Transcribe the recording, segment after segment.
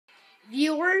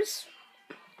viewers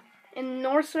in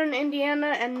northern Indiana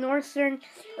and northern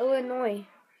Illinois,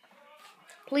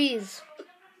 please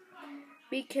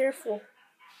be careful.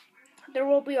 There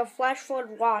will be a flash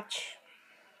flood watch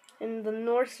in the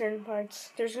northern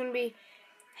parts. There's going to be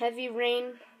heavy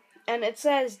rain, and it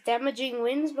says damaging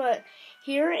winds, but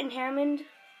here in Hammond,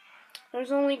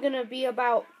 there's only going to be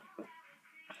about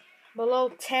below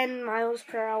 10 miles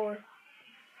per hour.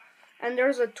 And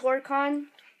there's a torque on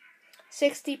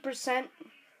 60%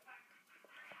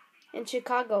 in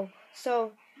Chicago.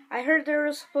 So I heard there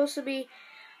was supposed to be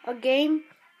a game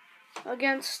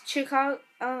against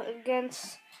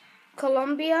against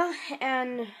Columbia,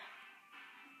 and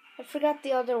I forgot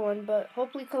the other one, but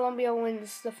hopefully Columbia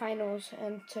wins the finals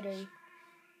and today.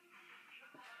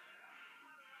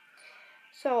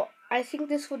 So I think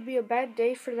this would be a bad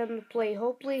day for them to play.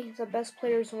 Hopefully the best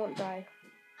players won't die,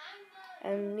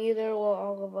 and neither will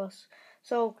all of us.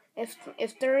 So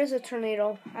if there is a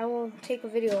tornado, I will take a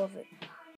video of it.